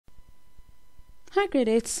Hi grade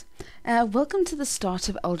 8s, welcome to the start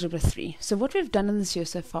of Algebra 3. So what we've done in this year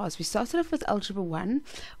so far is we started off with Algebra 1,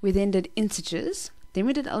 we then did integers, then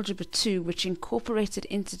we did Algebra 2 which incorporated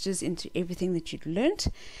integers into everything that you'd learnt,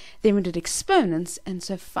 then we did exponents, and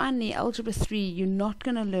so finally Algebra 3 you're not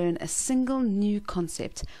going to learn a single new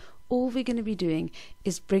concept. All we're going to be doing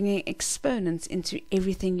is bringing exponents into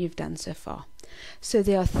everything you've done so far. So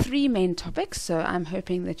there are three main topics, so I'm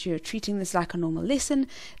hoping that you're treating this like a normal lesson,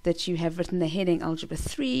 that you have written the heading Algebra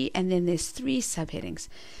 3, and then there's three subheadings.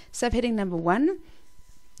 Subheading number 1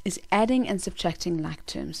 is adding and subtracting like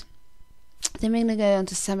terms. Then we're going to go on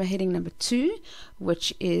to subheading number 2,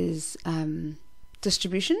 which is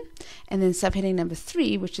distribution, and then subheading number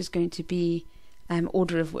 3, which is going to be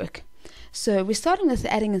order of work. So we're starting with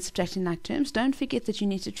adding and subtracting like terms. Don't forget that you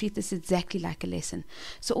need to treat this exactly like a lesson.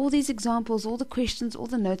 So all these examples, all the questions, all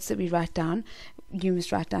the notes that we write down, you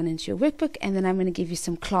must write down into your workbook, and then I'm going to give you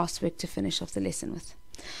some classwork to finish off the lesson with.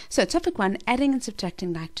 So topic 1, adding and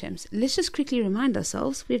subtracting like terms. Let's just quickly remind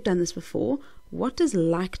ourselves, we've done this before. What does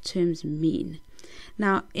like terms mean?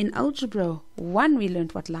 Now in Algebra 1 we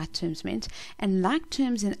learned what like terms meant, and like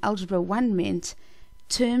terms in Algebra 1 meant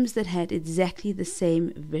terms that had exactly the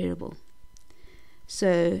same variable.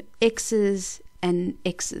 So x's and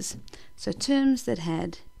x's. So terms that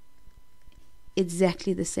had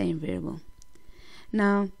exactly the same variable.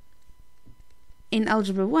 Now in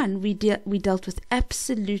Algebra 1 we dealt with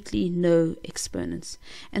absolutely no exponents.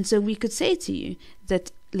 And so we could say to you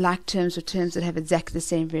that like terms are terms that have exactly the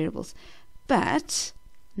same variables. But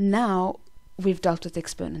now we've dealt with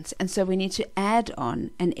exponents, and so we need to add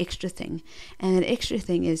on an extra thing, and that extra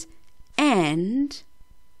thing is and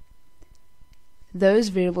those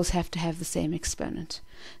variables have to have the same exponent.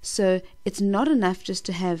 So it's not enough just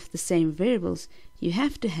to have the same variables, you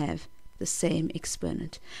have to have the same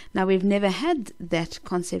exponent. Now we've never had that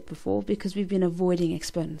concept before because we've been avoiding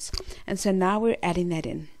exponents, and so now we're adding that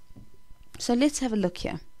in. So let's have a look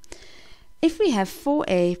here. If we have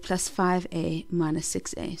 4a plus 5a minus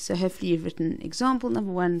 6a, so hopefully you've written example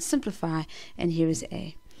number 1, simplify, and here is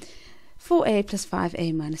a. 4a plus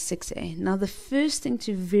 5a minus 6a. Now the first thing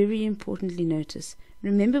to very importantly notice,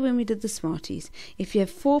 remember when we did the Smarties, if you have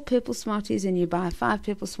 4 purple Smarties and you buy 5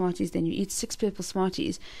 purple Smarties, then you eat 6 purple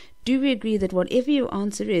Smarties, do we agree that whatever your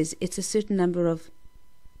answer is, it's a certain number of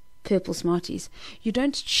purple Smarties? You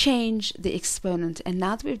don't change the exponent, and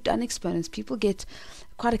now that we've done exponents, people get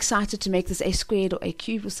quite excited to make this a squared or a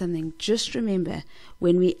cubed or something. Just remember,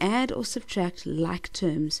 when we add or subtract like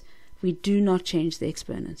terms, we do not change the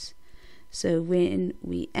exponents. So when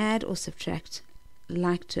we add or subtract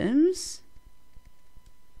like terms,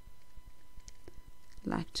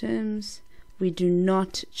 we do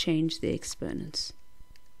not change the exponents.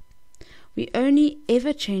 We only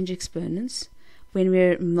ever change exponents when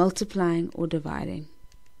we're multiplying or dividing.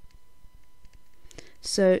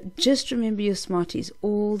 So just remember your Smarties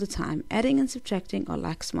all the time. Adding and subtracting are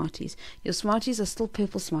like Smarties. Your Smarties are still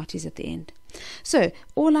purple Smarties at the end. So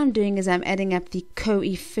all I'm doing is I'm adding up the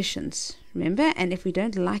coefficients, remember, and if we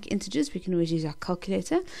don't like integers we can always use our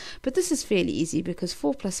calculator, but this is fairly easy because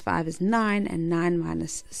 4 plus 5 is 9 and 9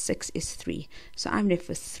 minus 6 is 3. So I'm left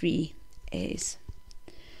with 3 A's.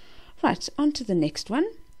 Right, on to the next one.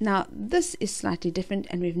 Now this is slightly different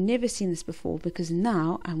and we've never seen this before because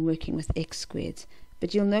now I'm working with x squared.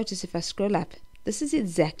 But you'll notice if I scroll up, this is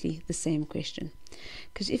exactly the same question.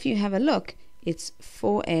 Because if you have a look, it's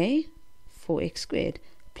 4a, 4x squared,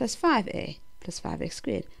 plus 5a, plus 5x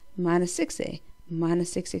squared, minus 6a,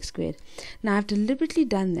 minus 6x squared. Now I've deliberately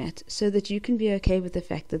done that so that you can be okay with the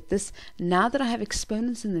fact that this, now that I have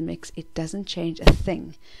exponents in the mix, it doesn't change a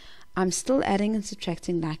thing. I'm still adding and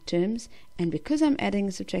subtracting like terms, and because I'm adding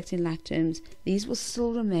and subtracting like terms, these will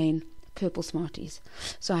still remain purple Smarties.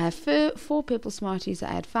 So I have 4 purple Smarties, I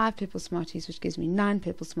add 5 purple Smarties, which gives me 9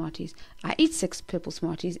 purple Smarties. I eat 6 purple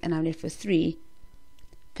Smarties, and I'm left with 3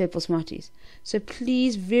 purple Smarties. So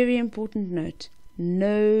please, very important note,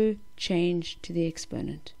 no change to the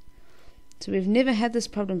exponent. So we've never had this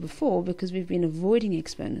problem before because we've been avoiding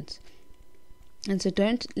exponents. And so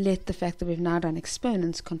don't let the fact that we've now done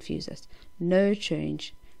exponents confuse us. No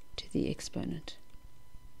change to the exponent.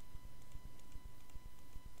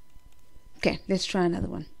 Okay, let's try another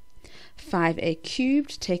one. 5a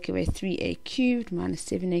cubed, take away 3a cubed, minus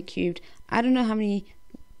 7a cubed. I don't know how many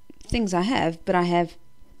things I have, but I have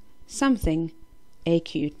something a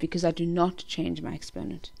cubed because I do not change my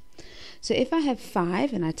exponent. So if I have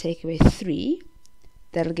 5 and I take away 3,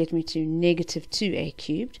 that'll get me to negative 2a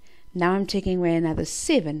cubed. Now I'm taking away another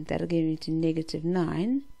 7, that'll give me to negative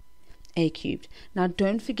 9. a cubed. Now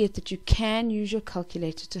don't forget that you can use your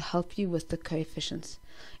calculator to help you with the coefficients,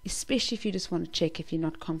 especially if you just want to check if you're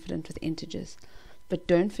not confident with integers. But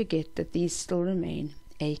don't forget that these still remain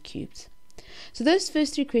a cubed. So those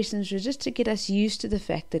first three questions were just to get us used to the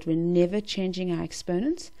fact that we're never changing our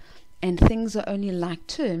exponents, and things are only like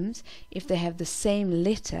terms if they have the same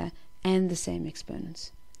letter and the same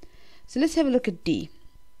exponents. So let's have a look at D.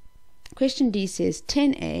 Question D says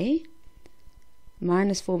 10a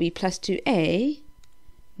minus 4b plus 2a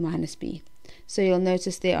minus b. So you'll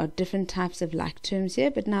notice there are different types of like terms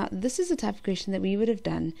here, but now this is the type of question that we would have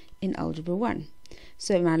done in Algebra 1.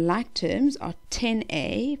 So my like terms are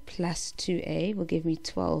 10a plus 2a will give me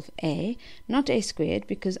 12a, not a squared,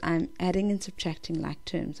 because I'm adding and subtracting like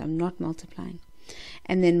terms. I'm not multiplying.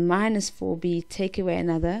 And then minus 4b, take away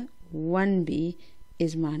another 1b,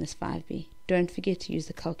 is minus 5b. Don't forget to use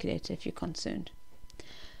the calculator if you're concerned.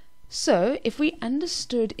 So if we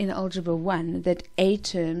understood in Algebra 1 that a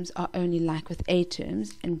terms are only like with a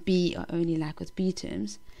terms and b are only like with b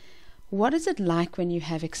terms, what is it like when you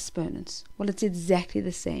have exponents? Well, it's exactly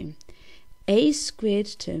the same. A squared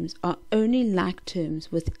terms are only like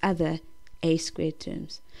terms with other a squared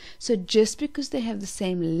terms. So just because they have the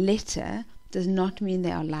same letter does not mean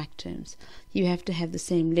they are like terms. You have to have the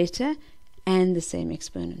same letter and the same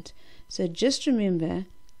exponent. So just remember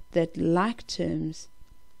that like terms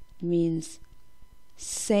means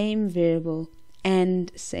same variable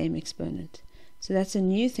and same exponent. So that's a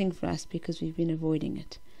new thing for us because we've been avoiding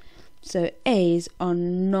it. So a's are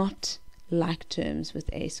not like terms with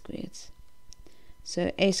a squareds.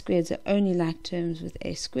 So a squareds are only like terms with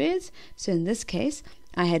a squareds. So in this case,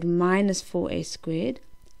 I had minus 4a squared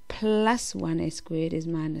plus 1a squared is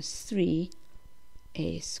minus 3a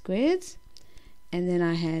squareds. And then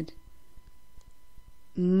I had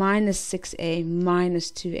minus 6a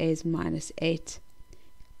minus 2a is minus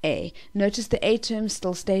 8a. Notice the a term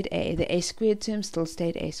still stayed a, the a squared term still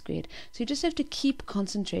stayed a squared. So you just have to keep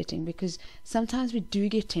concentrating, because sometimes we do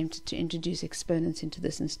get tempted to introduce exponents into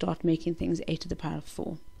this and start making things a to the power of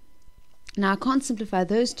 4. Now I can't simplify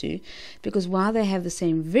those two, because while they have the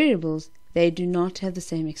same variables, they do not have the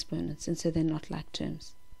same exponents, and so they're not like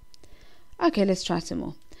terms. Okay, let's try some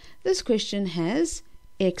more. This question has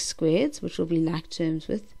x squareds, which will be like terms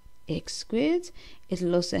with x squareds. It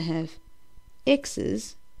will also have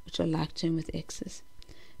x's, which are like term with x's.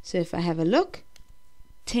 So if I have a look,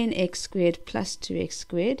 10x squared plus 2x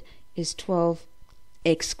squared is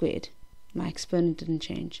 12x squared. My exponent didn't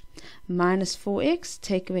change. Minus 4x,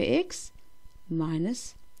 take away x,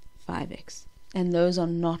 minus 5x. And those are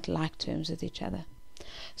not like terms with each other.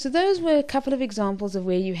 So those were a couple of examples of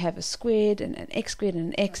where you have a squared and an x squared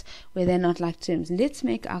and an x where they're not like terms. Let's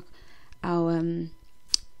make our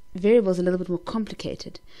variables a little bit more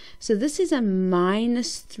complicated. So this is a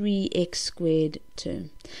minus 3x squared term.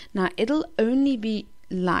 Now it'll only be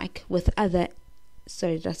like with other,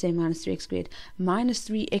 sorry, did I say minus 3x squared? Minus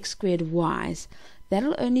 3x squared y's.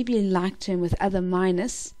 That'll only be like term with other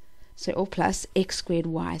minus, so or plus x squared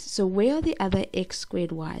y's. So where are the other x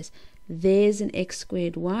squared y's? There's an x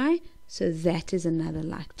squared y, so that is another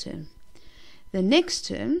like term. The next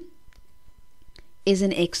term is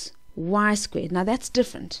an x y squared. Now that's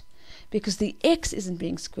different, because the x isn't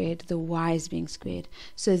being squared, the y is being squared.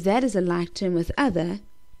 So that is a like term with other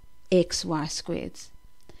xy squareds.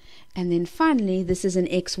 And then finally, this is an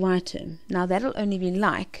xy term. Now that'll only be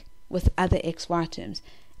like with other xy terms,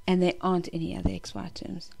 and there aren't any other xy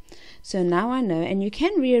terms. So now I know, and you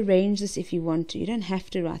can rearrange this if you want to. You don't have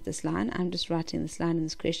to write this line. I'm just writing this line in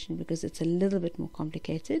this question because it's a little bit more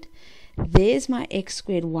complicated. There's my x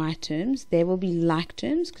squared y terms. They will be like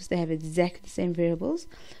terms because they have exactly the same variables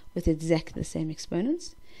with exactly the same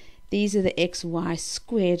exponents. These are the xy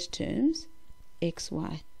squared terms,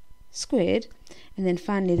 xy squared, and then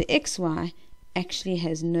finally the xy actually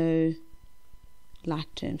has no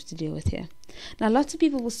like terms to deal with here. Now lots of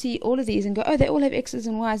people will see all of these and go, oh, they all have x's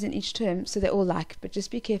and y's in each term, so they're all like. But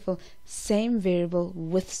just be careful, same variable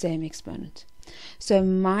with same exponent. So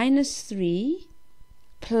minus 3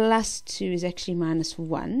 plus 2 is actually minus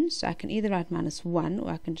 1, so I can either write minus 1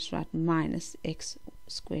 or I can just write minus x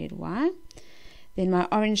squared y. Then my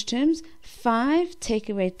orange terms, 5 take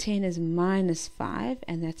away 10 is minus 5,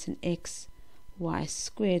 and that's an x y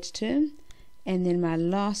squared term. And then my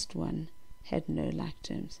last one had no like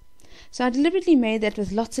terms. So I deliberately made that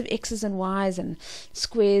with lots of x's and y's and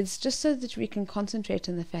squares, just so that we can concentrate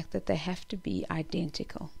on the fact that they have to be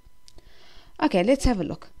identical. Okay, let's have a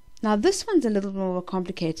look. Now this one's a little more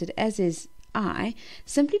complicated, as is I,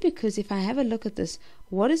 simply because if I have a look at this,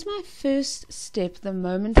 what is my first step the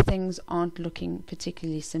moment things aren't looking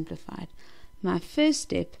particularly simplified? My first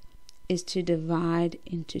step is to divide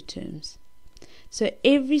into terms. So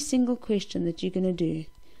every single question that you're going to do,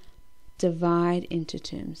 divide into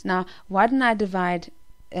terms. Now, why didn't I divide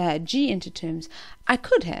G into terms? I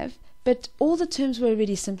could have, but all the terms were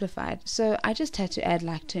already simplified, so I just had to add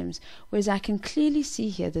like terms, whereas I can clearly see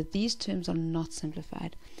here that these terms are not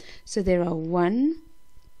simplified. So there are 1,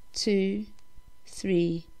 2,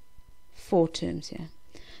 3, 4 terms here.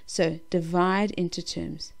 So divide into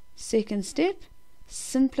terms. Second step,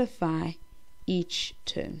 simplify each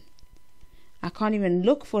term. I can't even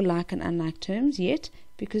look for like and unlike terms yet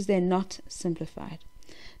because they're not simplified.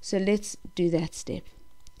 So let's do that step.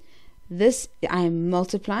 This I am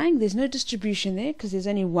multiplying. There's no distribution there because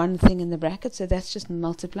there's only one thing in the bracket, so that's just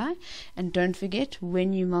multiply. And don't forget,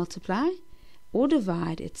 when you multiply or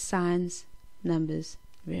divide, it's signs, numbers,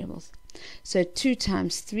 variables. So 2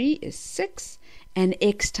 times 3 is 6, and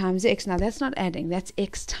x times x. Now that's not adding, that's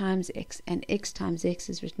x times x, and x times x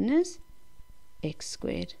is written as x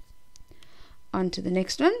squared. On to the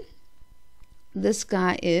next one. This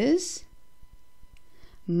guy is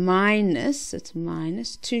minus, it's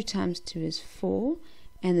minus 2 times 2 is 4,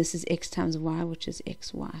 and this is x times y, which is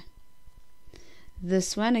xy.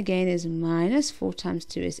 This one again is minus 4 times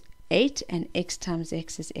 2 is 8, and x times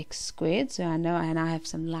x is x squared, so I know I now have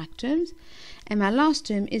some like terms, and my last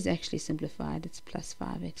term is actually simplified, it's plus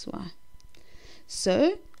 5xy.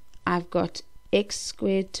 So I've got x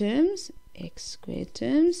squared terms,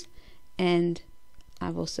 and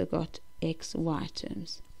I've also got xy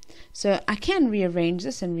terms. So I can rearrange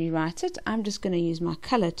this and rewrite it. I'm just going to use my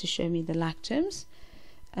color to show me the like terms.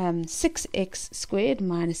 6x squared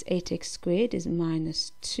minus 8x squared is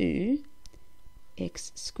minus 2x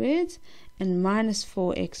squared, and minus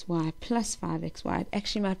 4xy plus 5xy. It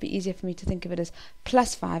actually might be easier for me to think of it as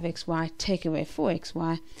plus 5xy take away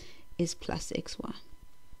 4xy is plus xy.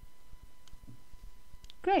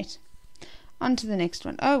 Great. On to the next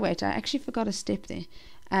one. Oh wait, I actually forgot a step there.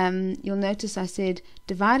 You'll notice I said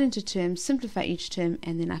divide into terms, simplify each term,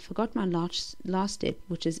 and then I forgot my last step,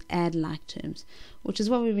 which is add like terms, which is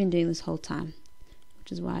what we've been doing this whole time,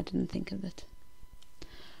 which is why I didn't think of it.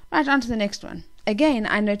 Right, on to the next one. Again,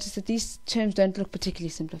 I noticed that these terms don't look particularly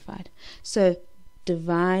simplified. So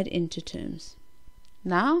divide into terms.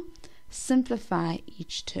 Now simplify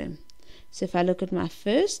each term. So if I look at my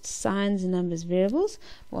first, signs, numbers, variables,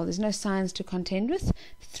 well, there's no signs to contend with.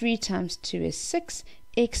 3 times 2 is 6.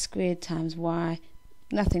 X squared times y,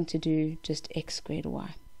 nothing to do, just x squared y.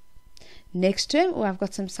 Next term, I've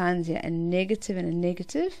got some signs here, a negative and a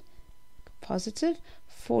negative, positive.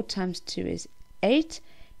 4 times 2 is 8.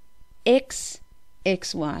 X,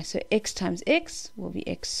 xy. So x times x will be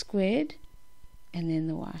x squared, and then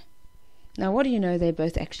the y. Now, what do you know? They're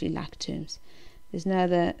both actually like terms. There's no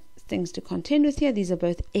other things to contend with here. These are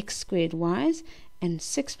both x squared y's, and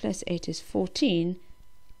 6 plus 8 is 14,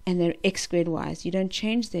 and they're x squared y's. You don't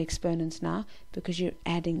change the exponents now because you're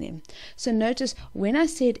adding them. So notice when I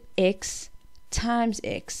said x times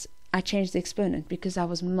x, I changed the exponent because I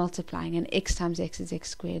was multiplying, and x times x is x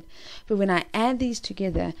squared. But when I add these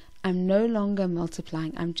together, I'm no longer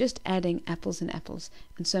multiplying. I'm just adding apples and apples.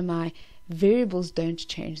 And so my variables don't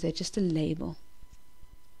change. They're just a label.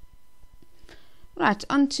 Right,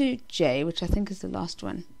 on to J, which I think is the last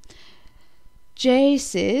one. J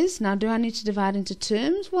says, now do I need to divide into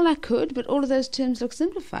terms? Well, I could, but all of those terms look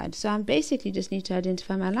simplified. So I basically just need to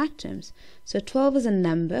identify my like terms. So 12 is a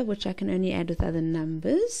number, which I can only add with other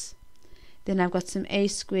numbers. Then I've got some a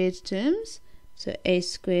squared terms. So a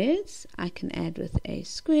squareds, I can add with a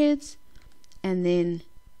squareds. And then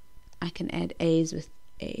I can add a's with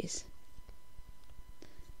a's.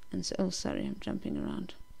 And so, oh, sorry, I'm jumping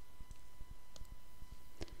around.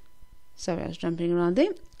 Sorry, I was jumping around there.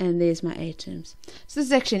 And there's my a terms. So this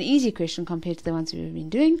is actually an easy question compared to the ones we've been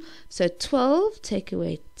doing. So 12 take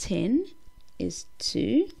away 10 is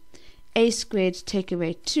 2. A squared take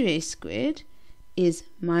away 2a squared is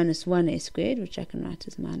minus 1a squared, which I can write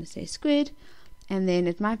as minus a squared. And then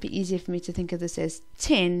it might be easier for me to think of this as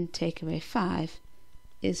 10 take away 5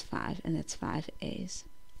 is 5, and that's 5 a's.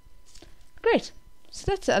 Great. So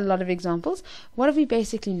that's a lot of examples. What have we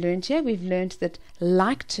basically learned here? We've learned that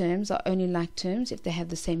like terms are only like terms if they have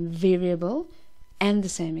the same variable and the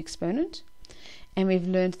same exponent. And we've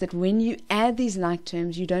learned that when you add these like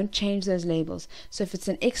terms, you don't change those labels. So if it's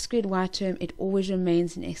an x squared y term, it always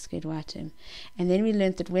remains an x squared y term. And then we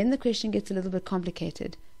learned that when the question gets a little bit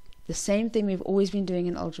complicated, the same thing we've always been doing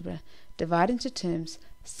in algebra, divide into terms,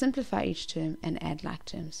 simplify each term, and add like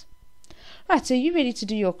terms. Right, so you're ready to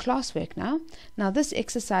do your classwork now. Now this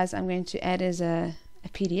exercise I'm going to add as a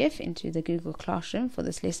PDF into the Google Classroom for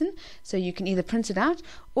this lesson. So you can either print it out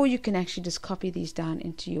or you can actually just copy these down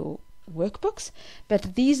into your workbooks,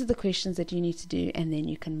 but these are the questions that you need to do, and then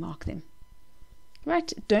you can mark them.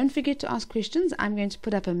 Right, don't forget to ask questions. I'm going to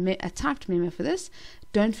put up a typed memo for this.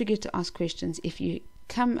 Don't forget to ask questions if you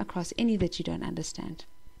come across any that you don't understand.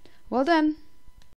 Well done.